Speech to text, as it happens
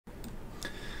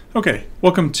Okay,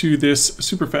 welcome to this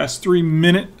super fast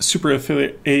 3-minute Super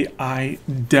Affiliate AI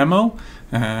demo.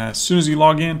 As soon as you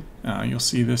log in, you'll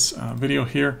see this video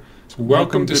here.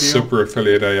 Welcome to Super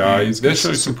Affiliate AI. This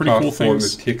is a pretty cool platform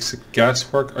things. that takes the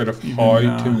guesswork out of how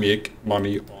to make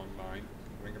money online.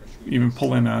 Even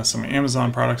pull in some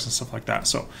Amazon products and stuff like that.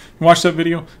 So you watch that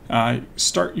video,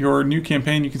 start your new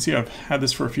campaign. You can see I've had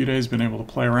this for a few days, been able to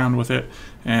play around with it.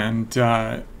 And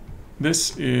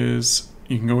this is,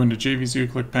 you can go into JVZoo,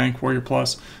 ClickBank, Warrior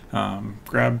Plus,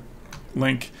 grab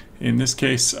link. In this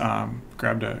case,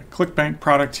 grabbed a ClickBank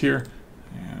product here.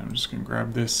 And I'm just going to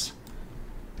grab this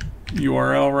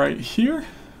URL right here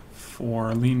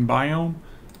for Lean Biome.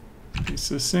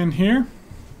 Paste this in here.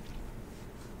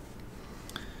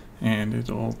 And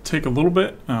it'll take a little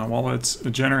bit while it's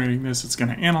generating this. It's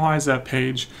going to analyze that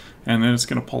page, and then it's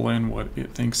going to pull in what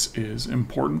it thinks is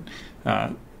important.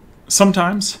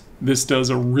 Sometimes this does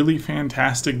a really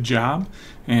fantastic job,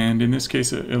 and in this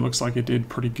case it looks like it did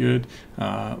pretty good.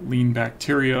 Lean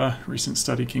bacteria, recent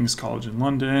study, King's College in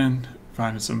London,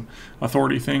 finding some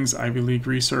authority things, Ivy League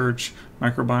research,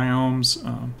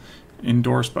 microbiomes,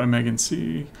 endorsed by Megan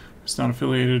C. It's not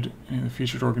affiliated in the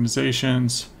featured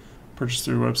organizations, purchased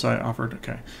through website, offered.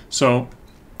 Okay, so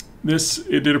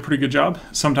it did a pretty good job.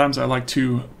 Sometimes I like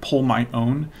to pull my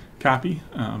own copy,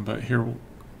 but here we'll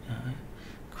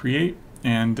create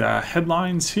and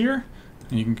headlines here,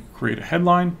 and you can create a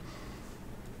headline.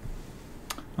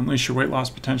 Unleash your weight loss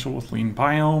potential with Lean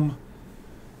Biome.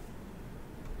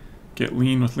 Get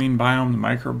lean with Lean Biome, the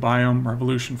microbiome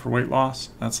revolution for weight loss.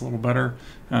 That's a little better.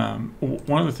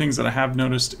 One of the things that I have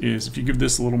noticed is if you give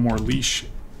this a little more leash,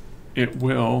 it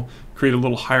will create a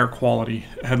little higher quality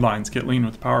headlines. Get lean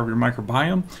with the power of your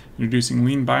microbiome. Introducing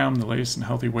Lean Biome, the latest in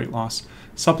healthy weight loss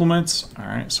supplements. All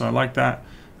right, so I like that.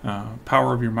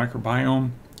 Power of your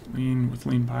microbiome. Lean with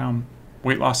Lean Biome.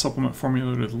 Weight loss supplement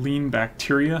formulated with lean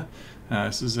bacteria.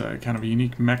 This is a kind of a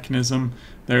unique mechanism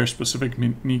there, specific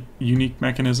unique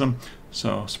mechanism.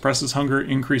 So suppresses hunger,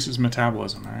 increases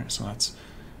metabolism. All right, so that's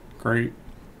great.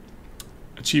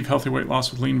 Achieve healthy weight loss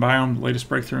with Lean Biome, the latest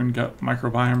breakthrough in gut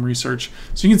microbiome research.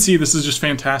 So you can see this is just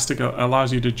fantastic. It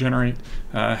allows you to generate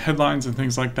headlines and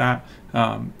things like that.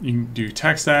 You can do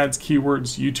text ads,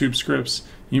 keywords, YouTube scripts,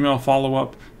 email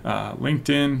follow-up,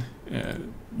 LinkedIn,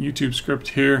 YouTube script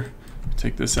here.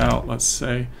 Take this out, let's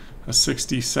say a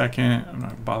 60-second. I'm not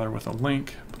going to bother with a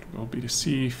link, but we'll go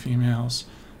B2C, females.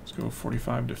 Let's go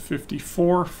 45 to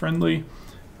 54, friendly.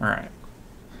 All right.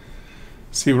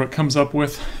 See what it comes up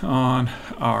with on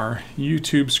our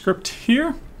YouTube script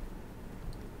here.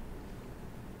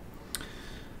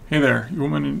 Hey there, you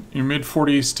woman in your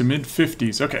mid-40s to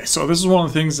mid-50s. Okay, so this is one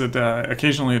of the things that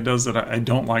occasionally it does that I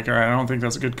don't like, or I don't think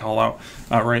that's a good call out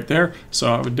right there.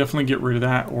 So I would definitely get rid of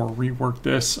that or rework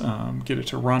this, get it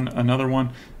to run another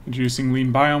one. Introducing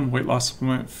Lean Biome, weight loss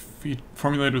supplement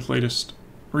formulated with latest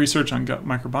research on gut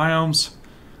microbiomes.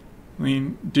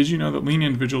 Lean. Did you know that lean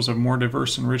individuals have more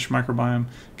diverse and rich microbiome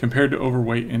compared to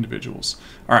overweight individuals?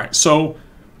 All right, so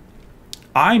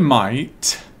I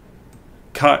might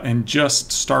cut and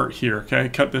just start here. Okay,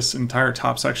 cut this entire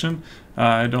top section.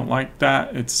 I don't like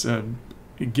that.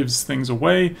 It gives things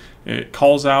away. It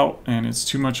calls out, and it's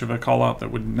too much of a call out that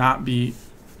would not be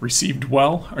received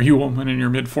well. Are you a woman in your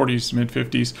mid-40s,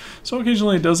 mid-50s? So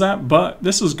occasionally it does that, but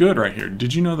this is good right here.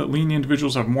 Did you know that lean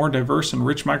individuals have more diverse and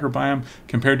rich microbiome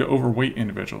compared to overweight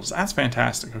individuals? That's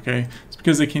fantastic, okay? It's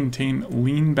because they contain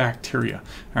lean bacteria.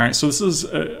 All right, so this is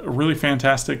a really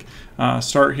fantastic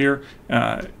start here.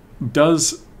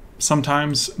 Does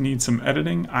sometimes need some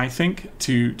editing, I think,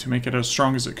 to make it as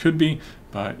strong as it could be,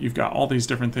 but you've got all these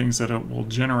different things that it will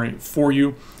generate for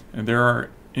you. And there are,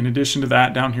 in addition to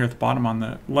that, down here at the bottom on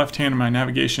the left hand of my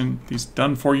navigation, these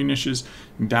done for you niches.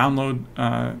 You can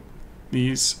download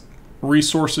these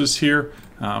resources here.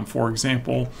 For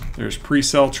example, there's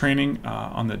pre-sale training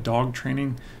on the dog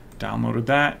training. Downloaded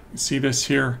that. You see this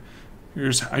here.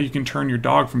 Here's how you can turn your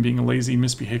dog from being a lazy,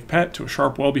 misbehaved pet to a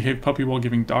sharp, well-behaved puppy while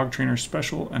giving dog trainers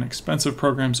special and expensive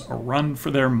programs a run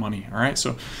for their money. All right,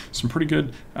 so some pretty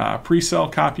good pre-sale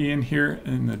copy in here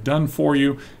in the done for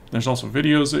you. There's also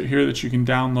videos here that you can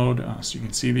download, so you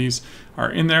can see these are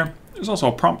in there. There's also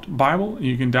a prompt Bible.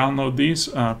 You can download these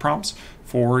prompts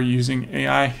for using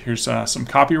AI. Here's some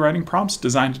copywriting prompts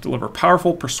designed to deliver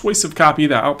powerful, persuasive copy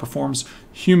that outperforms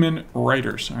human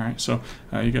writers. All right, so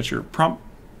you got your prompt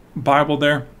Bible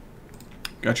there.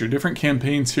 Got your different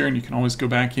campaigns here, and you can always go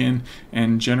back in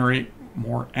and generate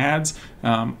more ads.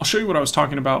 I'll show you what I was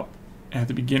talking about at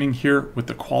the beginning here with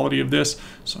the quality of this.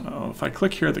 So if I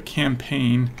click here, the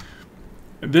campaign,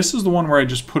 this is the one where I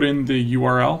just put in the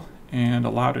URL and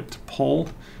allowed it to pull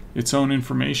its own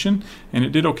information, and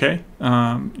it did okay.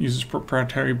 Uses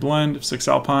proprietary blend of 6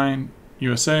 Alpine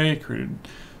USA created.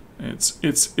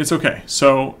 It's okay.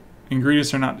 So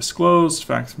ingredients are not disclosed.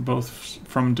 Facts both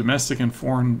from domestic and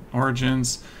foreign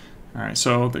origins. All right,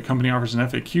 so the company offers an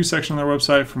FAQ section on their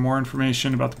website for more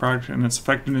information about the product and its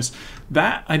effectiveness.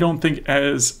 That I don't think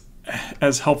as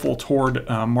helpful toward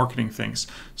marketing things.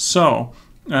 So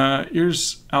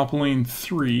here's Alpiline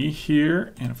 3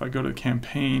 here, and if I go to the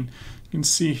campaign, you can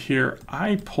see here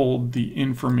I pulled the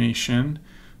information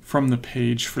from the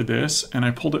page for this, and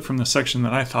I pulled it from the section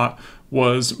that I thought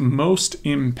was most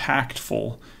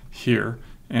impactful here,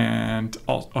 and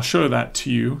I'll show that to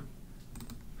you.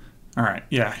 All right,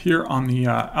 yeah, here on the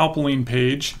Alpiline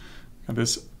page, got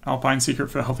this Alpine Secret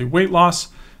for Healthy Weight Loss.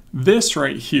 This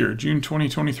right here, June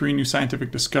 2023, new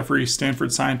scientific discovery.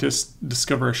 Stanford scientists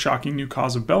discover a shocking new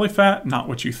cause of belly fat. Not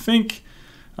what you think.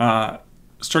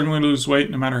 Struggling to lose weight,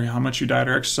 no matter how much you diet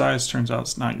or exercise, turns out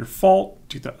it's not your fault.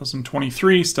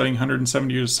 2023, studying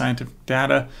 170 years of scientific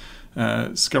data,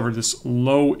 discovered this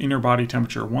low inner body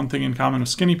temperature. One thing in common with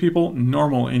skinny people,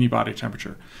 normal inner body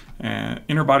temperature.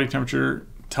 Inner body temperature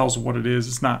tells what it is.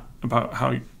 It's not about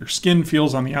how your skin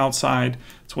feels on the outside.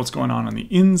 It's what's going on the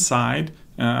inside.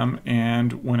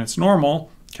 And when it's normal,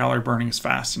 calorie burning is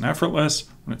fast and effortless.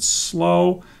 When it's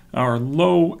slow or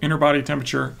low inner body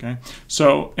temperature, okay.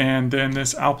 So, and then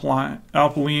this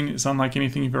Alpiline is unlike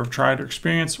anything you've ever tried or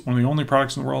experienced. One of the only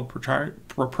products in the world,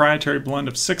 proprietary blend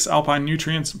of 6 alpine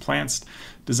nutrients and plants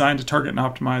designed to target and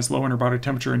optimize low inner body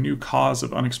temperature, a new cause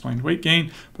of unexplained weight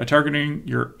gain. By targeting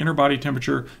your inner body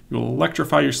temperature, you'll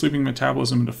electrify your sleeping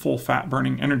metabolism into full fat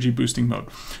burning, energy boosting mode.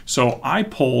 So I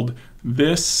pulled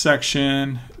this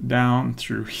section down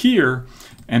through here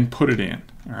and put it in.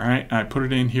 All right, I put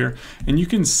it in here, and you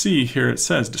can see here it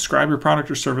says, describe your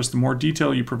product or service. The more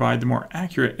detail you provide, the more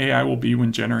accurate AI will be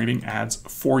when generating ads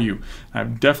for you.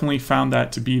 I've definitely found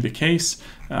that to be the case.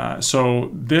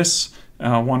 So this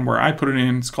one where I put it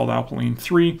in, it's called Alpiline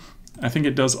 3. I think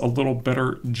it does a little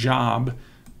better job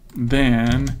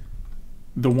than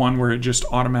the one where it just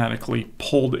automatically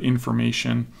pulled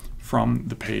information from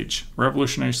the page.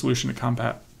 Revolutionary solution to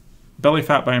combat belly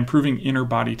fat by improving inner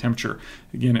body temperature.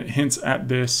 Again, it hints at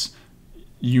this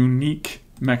unique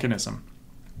mechanism.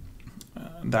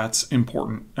 That's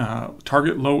important.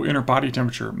 Target low inner body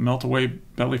temperature, melt away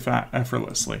belly fat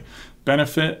effortlessly.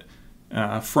 Benefit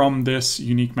from this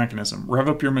unique mechanism. Rev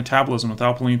up your metabolism with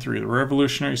Alpiline 3, the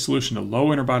revolutionary solution to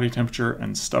low inner body temperature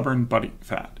and stubborn body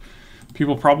fat.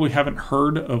 People probably haven't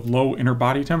heard of low inner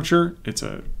body temperature. It's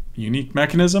a unique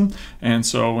mechanism, and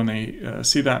so when they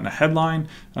see that in a headline,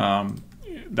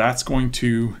 that's going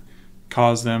to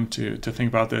cause them to think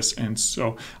about this. And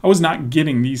so I was not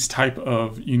getting these type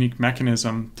of unique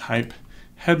mechanism type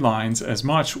headlines as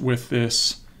much with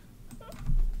this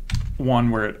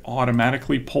one where it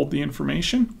automatically pulled the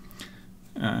information.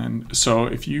 And so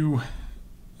if you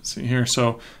see here,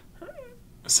 so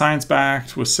science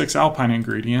backed with 6 alpine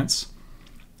ingredients,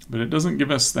 but it doesn't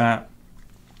give us that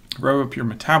rev up your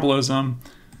metabolism,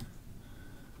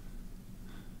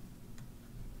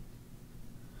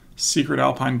 secret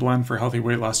alpine blend for healthy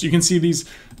weight loss. You can see these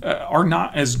are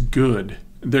not as good.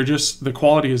 They're just, the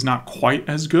quality is not quite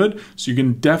as good. So you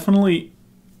can definitely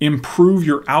improve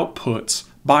your outputs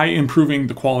by improving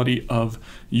the quality of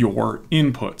your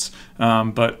inputs.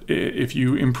 But if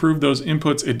you improve those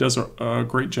inputs, it does a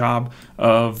great job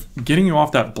of getting you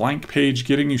off that blank page,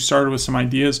 getting you started with some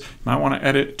ideas. You might want to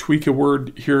edit, tweak a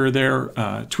word here or there,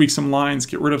 tweak some lines,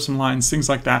 get rid of some lines, things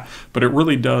like that. But it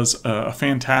really does a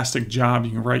fantastic job.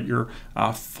 You can write your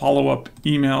follow-up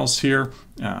emails here.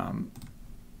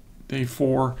 Day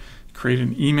 4, create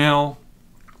an email.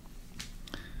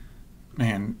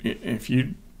 Man, if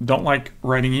you don't like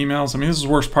writing emails, I mean, this is the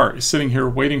worst part, is sitting here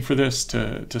waiting for this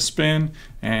to spin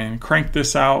and crank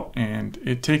this out, and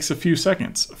it takes a few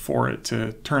seconds for it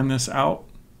to turn this out,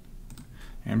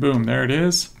 and boom, there it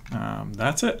is.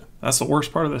 That's it. That's the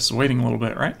worst part of this, is waiting a little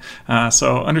bit, right?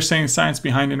 So understanding the science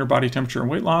behind inner body temperature and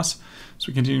weight loss. So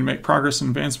we continue to make progress and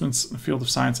advancements in the field of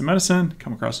science and medicine,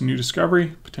 come across a new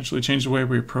discovery, potentially change the way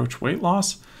we approach weight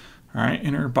loss. All right,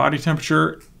 inner body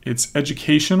temperature, it's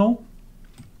educational.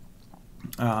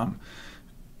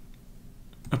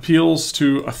 Appeals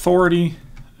to authority,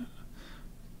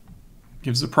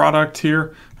 gives the product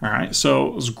here. All right, so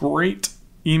it was great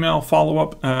email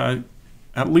follow-up.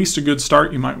 At least a good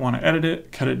start. You might want to edit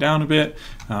it, cut it down a bit,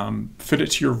 fit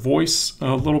it to your voice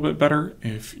a little bit better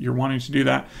if you're wanting to do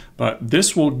that. But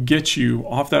this will get you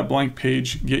off that blank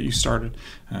page, get you started.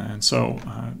 And so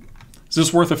Is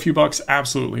this worth a few bucks?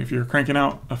 Absolutely. If you're cranking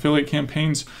out affiliate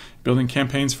campaigns, building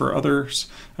campaigns for others,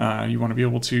 you want to be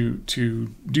able to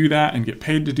do that and get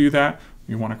paid to do that.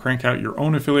 You want to crank out your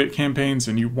own affiliate campaigns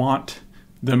and you want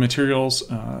the materials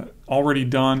already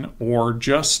done or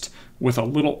just with a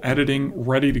little editing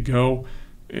ready to go,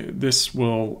 this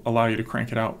will allow you to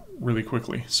crank it out really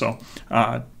quickly. So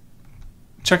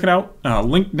check it out,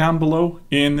 link down below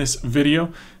in this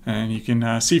video, and you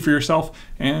can see for yourself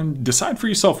and decide for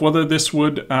yourself whether this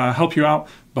would help you out.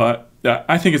 But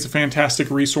I think it's a fantastic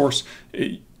resource.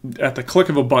 At the click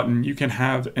of a button, you can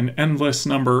have an endless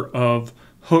number of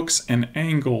hooks and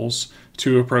angles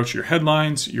to approach your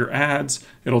headlines, your ads.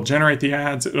 It'll generate the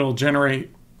ads, it'll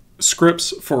generate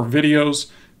scripts for videos.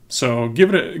 So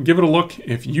give it a look.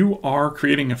 If you are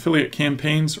creating affiliate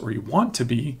campaigns or you want to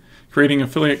be creating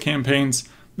affiliate campaigns,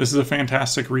 this is a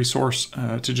fantastic resource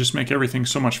to just make everything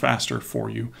so much faster for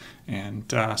you.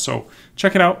 And so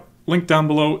check it out. Link down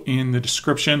below in the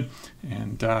description.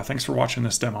 And thanks for watching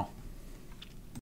this demo.